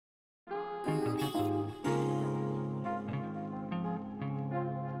Hey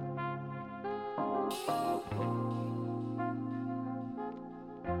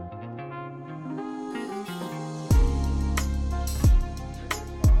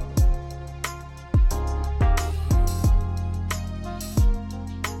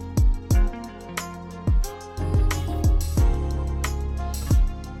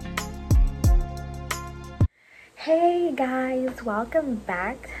guys, welcome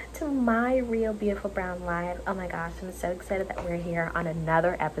back to my Real Beautiful Brown Life. Oh my gosh, I'm so excited that we're here on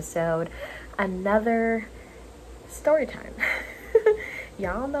another episode, another story time.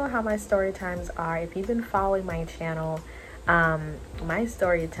 Y'all know how my story times are. If you've been following my channel, my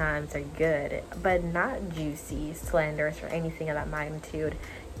story times are good, but not juicy, slanderous, or anything of that magnitude.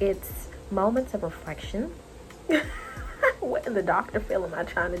 It's moments of reflection. What in the Dr. Phil am I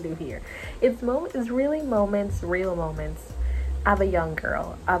trying to do here? It's really moments, real moments of a young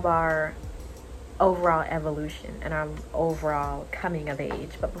girl, of our overall evolution and our overall coming of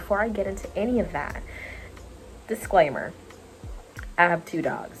age. But before I get into any of that, disclaimer, I have 2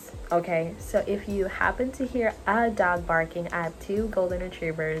 dogs. Okay, so if you happen to hear a dog barking, I have 2 golden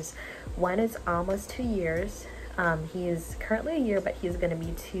retrievers. One is almost 2 years. He is currently a year, but he's going to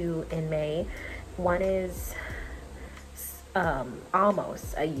be 2 in May. One is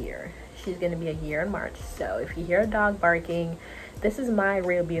almost a year. She's going to be a year in March. So if you hear a dog barking, this is my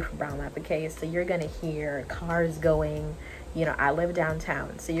Real Beautiful Brown Life. Okay, so you're going to hear cars going. You know, I live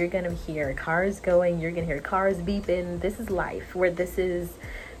downtown, so you're going to hear cars going, you're going to hear cars beeping. This is life, where this is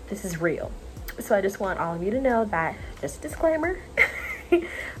real. So I just want all of you to know that, just a disclaimer,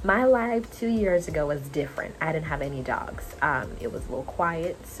 my life 2 years ago was different. I didn't have any dogs. It was a little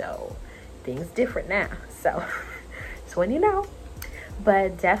quiet, so things different now. So when you know.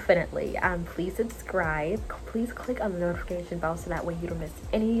 But definitely, please subscribe. Please click on the notification bell so that way you don't miss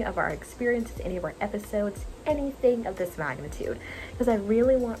any of our experiences, any of our episodes, anything of this magnitude. Because I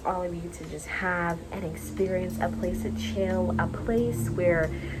really want all of you to just have an experience, a place to chill, a place where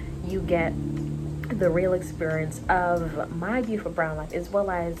you get the real experience of my beautiful brown life, as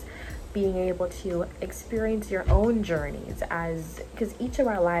well as being able to experience your own journeys, because each of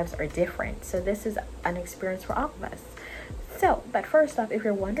our lives are different. So this is an experience for all of us. So, but first off, if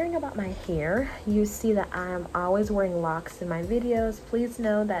you're wondering about my hair, you see that I'm always wearing locks in my videos. Please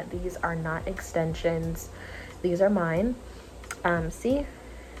know that these are not extensions. These are mine. See,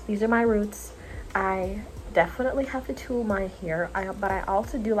 these are my roots. I definitely have to tool my hair, but I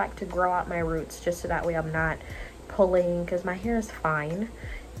also do like to grow out my roots just so that way I'm not pulling, because my hair is fine.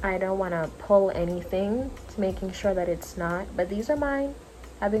 I don't want to pull anything, to making sure that it's not, but these are mine.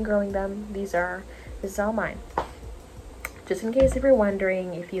 I've been growing them. This is all mine. Just in case if you're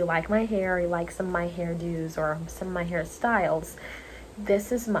wondering if you like my hair, you like some of my hairdos or some of my hairstyles,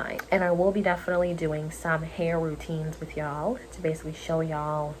 this is mine. And I will be definitely doing some hair routines with y'all to basically show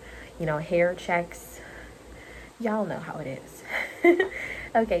y'all, hair checks. Y'all know how it is.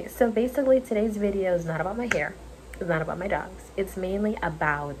 Okay, so basically today's video is not about my hair. It's not about my dogs. It's mainly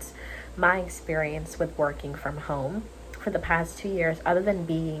about my experience with working from home for the past 2 years. Other than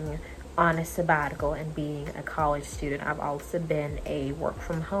being on a sabbatical and being a college student, I've also been a work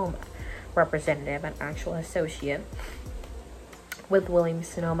from home representative, an actual associate with Williams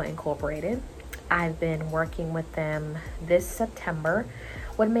Sonoma Incorporated. I've been working with them this September,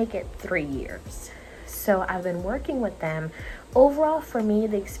 would make it 3 years. So I've been working with them. Overall, for me,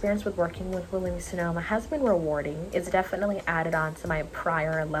 the experience with working with Williams Sonoma has been rewarding. It's definitely added on to my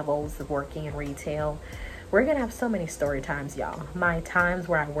prior levels of working in retail. We're gonna have so many story times, y'all. My times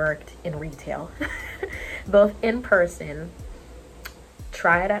where I worked in retail, both in person,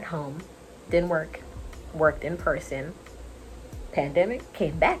 try it at home, didn't work, worked in person, pandemic,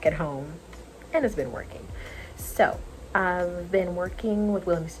 came back at home, and it's been working. So I've been working with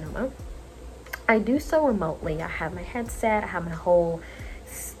Williams Sonoma. I do so remotely. I have my headset, I have my whole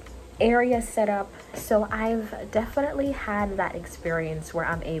area set up. So I've definitely had that experience where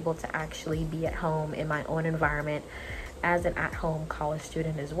I'm able to actually be at home in my own environment as an at-home college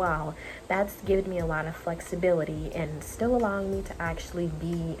student as well. That's given me a lot of flexibility and still allowing me to actually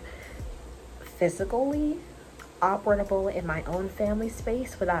be physically operable in my own family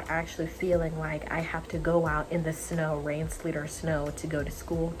space without actually feeling like I have to go out in the snow, rain, sleet, or snow to go to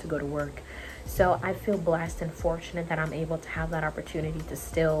school, to go to work. So I feel blessed and fortunate that I'm able to have that opportunity to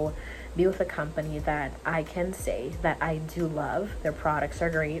still be with a company that I can say that I do love. Their products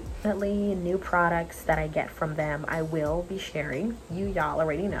are great. Definitely new products that I get from them, I will be sharing. Y'all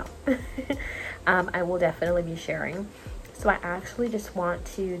already know. I will definitely be sharing. So I actually just want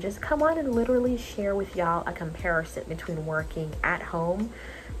to just come on and literally share with y'all a comparison between working at home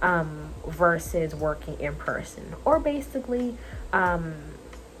versus working in person, or basically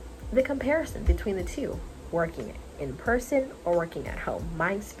the comparison between the two, working in person or working at home,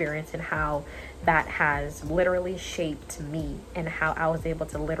 my experience and how that has literally shaped me and how I was able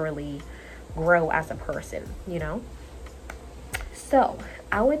to literally grow as a person, you know? So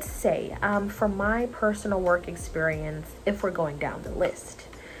I would say, from my personal work experience, if we're going down the list,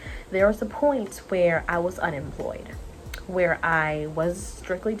 there was a point where I was unemployed, where I was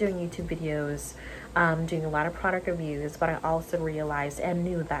strictly doing YouTube videos, doing a lot of product reviews, but I also realized and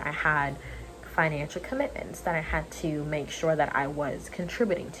knew that I had financial commitments that I had to make sure that I was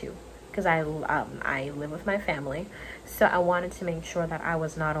contributing to, because I live with my family, so I wanted to make sure that I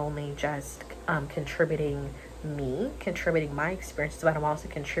was not only just contributing my experiences, but I'm also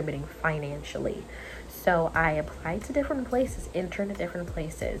contributing financially. So I applied to different places, interned at different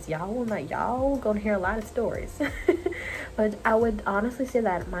places. Y'all gonna hear a lot of stories. But I would honestly say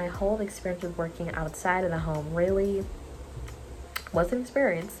that my whole experience with working outside of the home really was an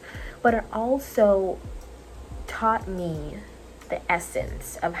experience, but it also taught me the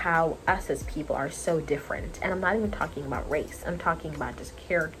essence of how us as people are so different. And I'm not even talking about race, I'm talking about just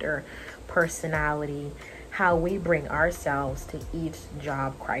character, personality, how we bring ourselves to each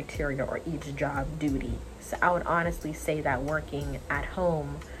job criteria or each job duty. So I would honestly say that working at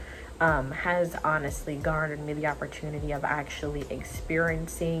home has honestly garnered me the opportunity of actually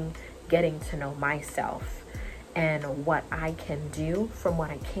experiencing, getting to know myself and what I can do from what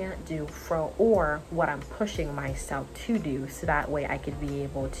I can't do, or what I'm pushing myself to do, so that way I could be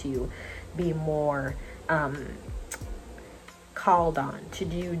able to be more called on to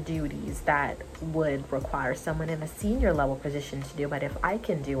do duties that would require someone in a senior level position to do. But if I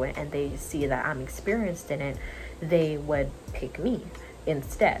can do it and they see that I'm experienced in it, they would pick me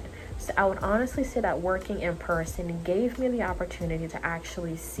instead. So I would honestly say that working in person gave me the opportunity to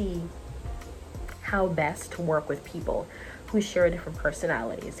actually see how best to work with people who share different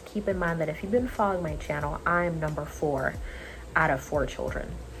personalities. Keep in mind that if you've been following my channel, I'm number 4 out of 4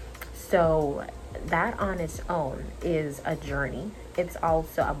 children. So that on its own is a journey. It's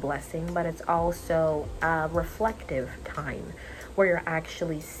also a blessing, but it's also a reflective time where you're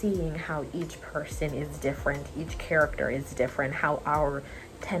actually seeing how each person is different, each character is different, how our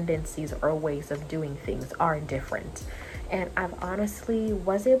tendencies or ways of doing things are different. And I've honestly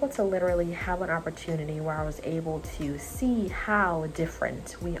was able to literally have an opportunity where I was able to see how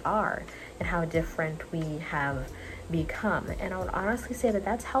different we are and how different we have become. And I would honestly say that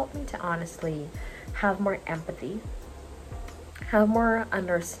that's helped me to honestly have more empathy, have more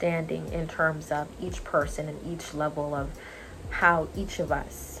understanding in terms of each person and each level of how each of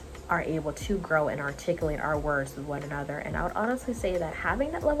us are able to grow and articulate our words with one another. And I would honestly say that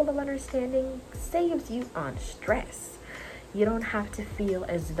having that level of understanding saves you on stress. You don't have to feel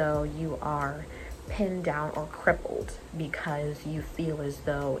as though you are pinned down or crippled because you feel as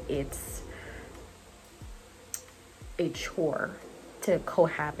though it's a chore to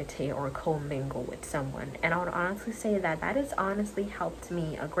cohabitate or commingle with someone. And I would honestly say that that has honestly helped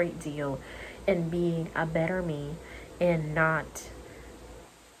me a great deal in being a better me and not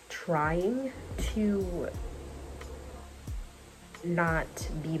trying to not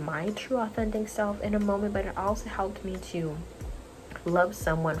be my true authentic self in a moment, but it also helped me to love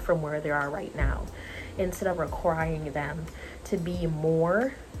someone from where they are right now instead of requiring them to be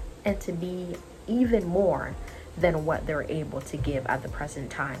more and to be even more than what they're able to give at the present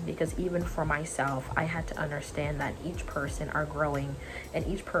time. Because even for myself, I had to understand that each person are growing and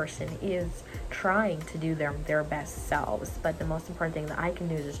each person is trying to do their best selves, but the most important thing that I can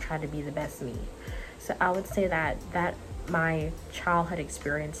do is just try to be the best me. So I would say that my childhood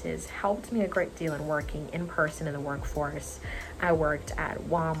experiences helped me a great deal in working in person in the workforce. I worked at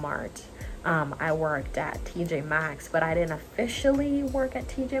Walmart, I worked at TJ Maxx, but I didn't officially work at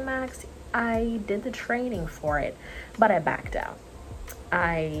TJ Maxx. I did the training for it, but I backed out.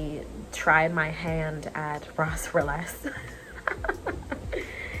 I tried my hand at Ross for Less.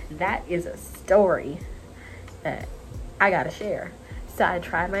 That is a story that I gotta share. So I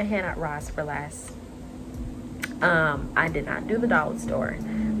tried my hand at Ross for Less. I did not do the dollar store.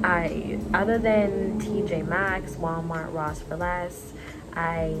 Other than TJ Maxx, Walmart, Ross for Less,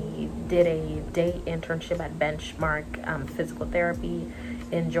 I did a day internship at Benchmark Physical Therapy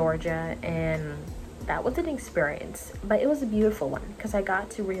in Georgia, and that was an experience, but it was a beautiful one because I got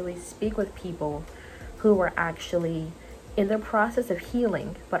to really speak with people who were actually in the process of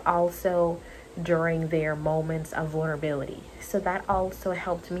healing, but also during their moments of vulnerability. So that also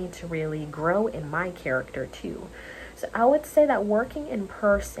helped me to really grow in my character too. So I would say that working in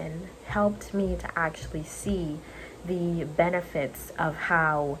person helped me to actually see the benefits of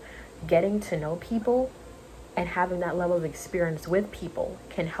how getting to know people and having that level of experience with people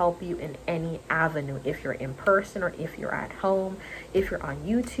can help you in any avenue. If you're in person or if you're at home, if you're on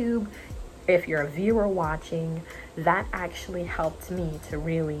YouTube, if you're a viewer watching, that actually helped me to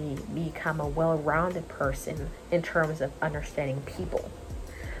really become a well-rounded person in terms of understanding people.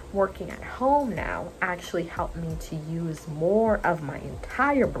 Working at home now actually helped me to use more of my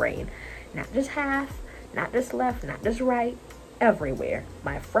entire brain, not just half, not just left, not just right, everywhere.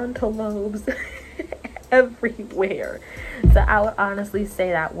 My frontal lobes, everywhere. So I would honestly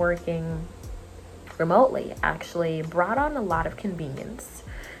say that working remotely actually brought on a lot of convenience,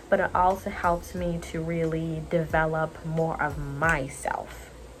 but it also helped me to really develop more of myself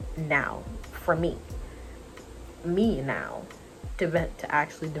now. For me now, to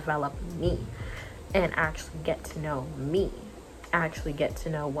actually develop me and actually get to know me, actually get to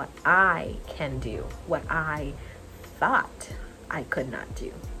know what I can do, what I thought I could not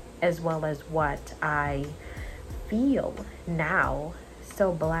do, as well as what I feel now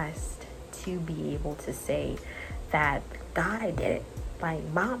so blessed to be able to say that God, I did it. Like,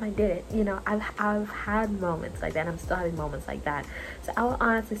 Mom, I did it. You know, I've had moments like that. I'm still having moments like that. So I will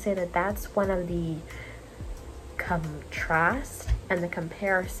honestly say that that's one of the contrast and the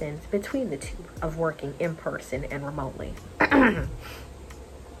comparisons between the two of working in person and remotely.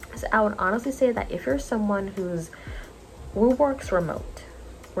 So I would honestly say that if you're someone who works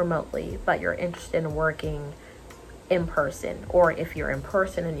remotely, but you're interested in working in person, or if you're in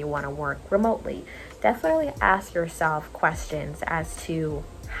person and you want to work remotely, definitely ask yourself questions as to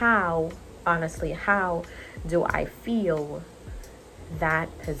how do I feel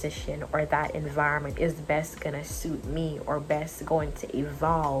that position or that environment is best going to suit me or best going to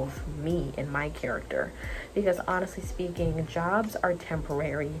evolve me and my character. Because honestly speaking, jobs are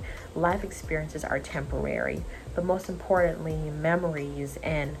temporary, life experiences are temporary, but most importantly, memories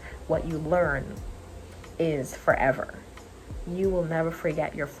and what you learn is forever. You will never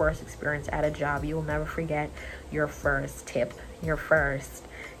forget your first experience at a job. You will never forget your first tip, your first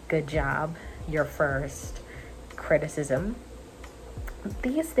good job, your first criticism.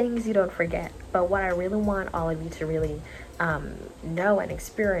 These things you don't forget. But what I really want all of you to really know and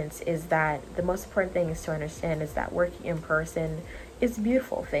experience is that the most important thing is to understand is that working in person is a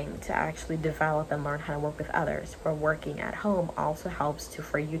beautiful thing to actually develop and learn how to work with others. Where working at home also helps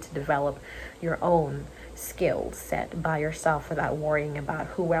for you to develop your own skill set by yourself without worrying about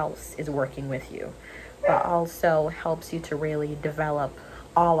who else is working with you, but also helps you to really develop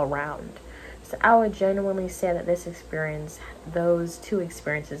all around. So I would genuinely say that those two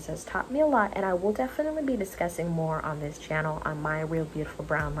experiences has taught me a lot, and I will definitely be discussing more on this channel on my Real Beautiful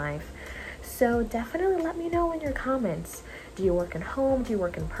Brown Life. So definitely let me know in your comments. Do you work at home? Do you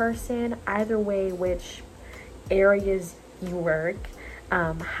work in person? Either way, which areas you work.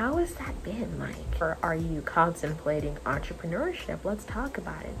 How has that been like? Or are you contemplating entrepreneurship? Let's talk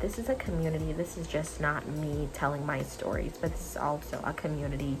about it. This is a community. This is just not me telling my stories, but this is also a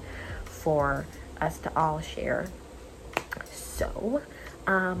community for us to all share. So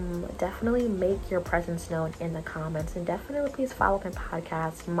definitely make your presence known in the comments, and definitely please follow my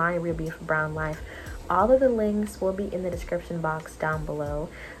podcast, My Real Beautiful Brown Life. All of the links will be in the description box down below,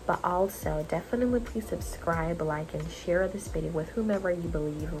 but also definitely please subscribe, like, and share this video with whomever you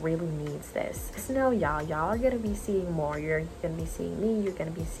believe really needs this. Just know y'all are gonna be seeing more. You're gonna be seeing me, you're gonna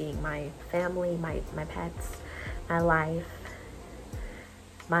be seeing my family, my pets, my life,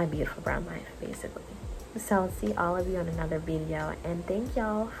 my beautiful brown life, basically. So I'll see all of you on another video, and thank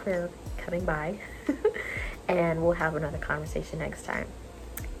y'all for coming by and we'll have another conversation next time.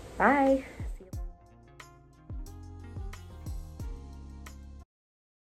 Bye.